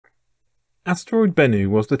Asteroid Bennu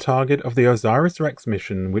was the target of the OSIRIS-Rex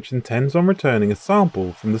mission, which intends on returning a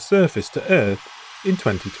sample from the surface to Earth in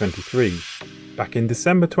 2023. Back in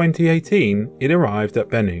December 2018, it arrived at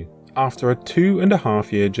Bennu after a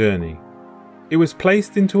 2.5-year journey. It was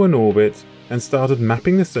placed into an orbit and started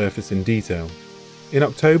mapping the surface in detail. In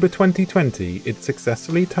October 2020, it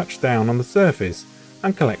successfully touched down on the surface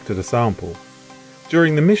and collected a sample.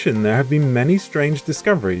 During the mission, there have been many strange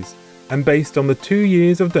discoveries, and based on the 2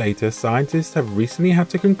 years of data, scientists have recently had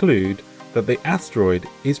to conclude that the asteroid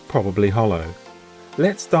is probably hollow.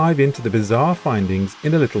 Let's dive into the bizarre findings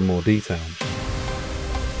in a little more detail.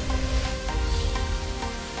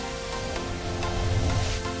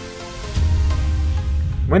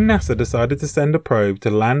 When NASA decided to send a probe to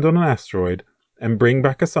land on an asteroid and bring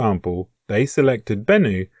back a sample, they selected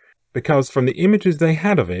Bennu because from the images they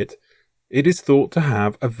had of it, it is thought to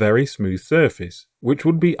have a very smooth surface, which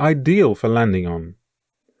would be ideal for landing on.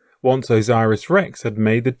 Once OSIRIS-Rex had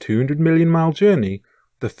made the 200 million mile journey,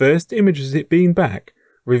 the first images it being back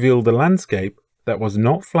revealed a landscape that was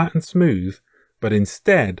not flat and smooth, but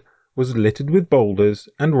instead was littered with boulders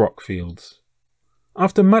and rock fields.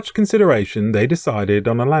 After much consideration, they decided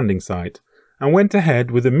on a landing site and went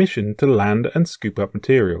ahead with a mission to land and scoop up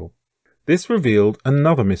material. This revealed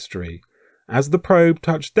another mystery. As the probe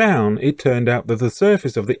touched down, it turned out that the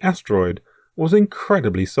surface of the asteroid was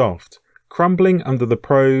incredibly soft, crumbling under the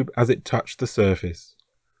probe as it touched the surface.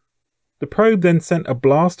 The probe then sent a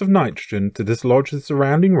blast of nitrogen to dislodge the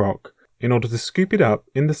surrounding rock in order to scoop it up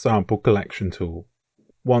in the sample collection tool.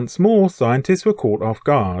 Once more, scientists were caught off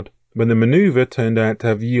guard when the maneuver turned out to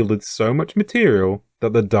have yielded so much material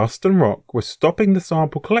that the dust and rock were stopping the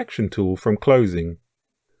sample collection tool from closing,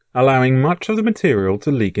 allowing much of the material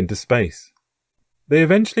to leak into space. They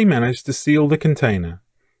eventually managed to seal the container,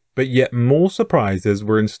 but yet more surprises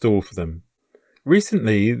were in store for them.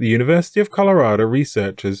 Recently, the University of Colorado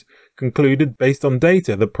researchers concluded, based on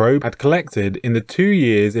data the probe had collected in the 2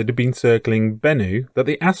 years it had been circling Bennu, that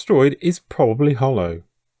the asteroid is probably hollow.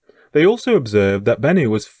 They also observed that Bennu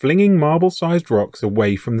was flinging marble-sized rocks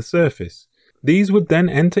away from the surface. These would then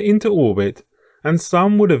enter into orbit, and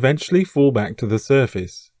some would eventually fall back to the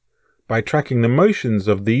surface. By tracking the motions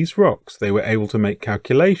of these rocks, they were able to make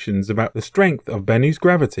calculations about the strength of Bennu's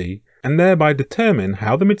gravity and thereby determine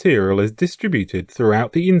how the material is distributed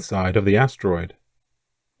throughout the inside of the asteroid.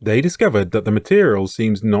 They discovered that the material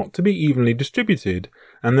seems not to be evenly distributed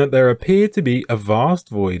and that there appeared to be a vast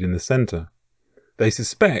void in the center. They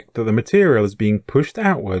suspect that the material is being pushed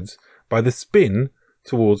outwards by the spin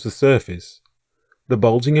towards the surface. The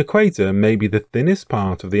bulging equator may be the thinnest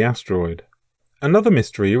part of the asteroid. Another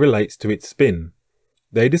mystery relates to its spin.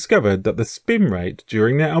 They discovered that the spin rate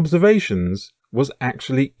during their observations was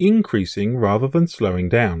actually increasing rather than slowing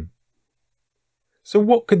down. So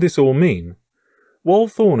what could this all mean? Wal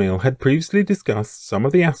Thornhill had previously discussed some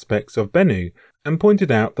of the aspects of Bennu and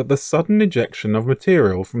pointed out that the sudden ejection of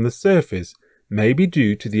material from the surface may be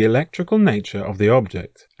due to the electrical nature of the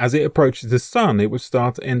object. As it approaches the Sun, it would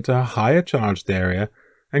start to enter a higher charged area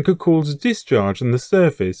and could cause discharge on the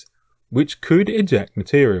surface, which could eject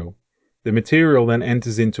material. The material then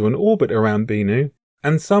enters into an orbit around Bennu,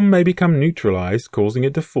 and some may become neutralized, causing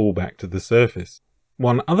it to fall back to the surface.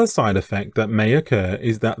 One other side effect that may occur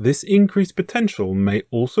is that this increased potential may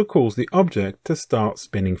also cause the object to start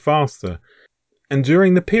spinning faster, and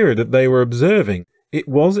during the period that they were observing, it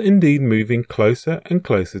was indeed moving closer and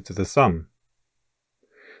closer to the Sun.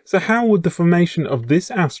 So how would the formation of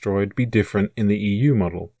this asteroid be different in the EU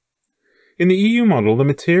model? In the EU model, the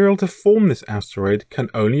material to form this asteroid can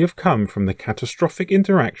only have come from the catastrophic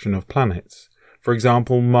interaction of planets. For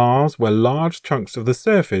example, Mars, where large chunks of the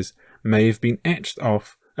surface may have been etched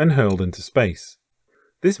off and hurled into space.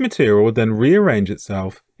 This material would then rearrange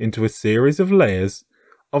itself into a series of layers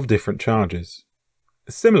of different charges,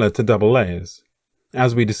 similar to double layers.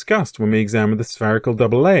 As we discussed when we examined the spherical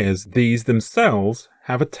double layers, these themselves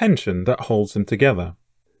have a tension that holds them together.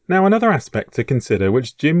 Now, another aspect to consider,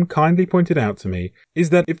 which Jim kindly pointed out to me, is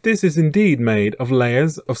that if this is indeed made of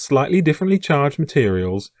layers of slightly differently charged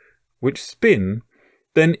materials which spin,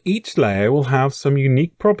 then each layer will have some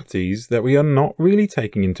unique properties that we are not really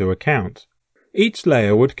taking into account. Each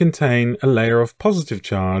layer would contain a layer of positive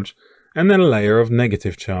charge and then a layer of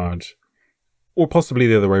negative charge, or possibly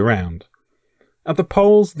the other way around. At the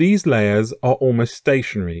poles, these layers are almost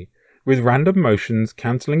stationary, with random motions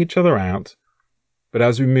cancelling each other out. But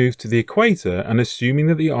as we move to the equator, and assuming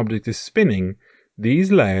that the object is spinning, these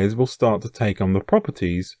layers will start to take on the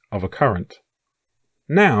properties of a current.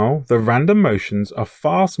 Now, the random motions are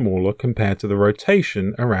far smaller compared to the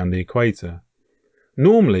rotation around the equator.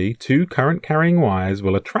 Normally, two current-carrying wires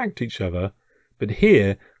will attract each other, but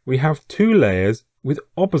here we have two layers with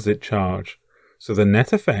opposite charge, so the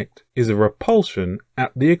net effect is a repulsion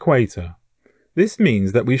at the equator. This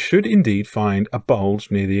means that we should indeed find a bulge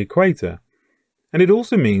near the equator, and it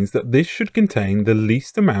also means that this should contain the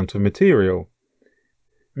least amount of material,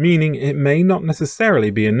 meaning it may not necessarily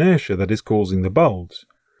be inertia that is causing the bulge,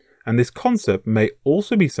 and this concept may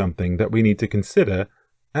also be something that we need to consider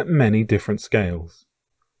at many different scales.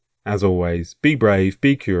 As always, be brave,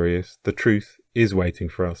 be curious, the truth is waiting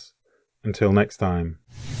for us. Until next time.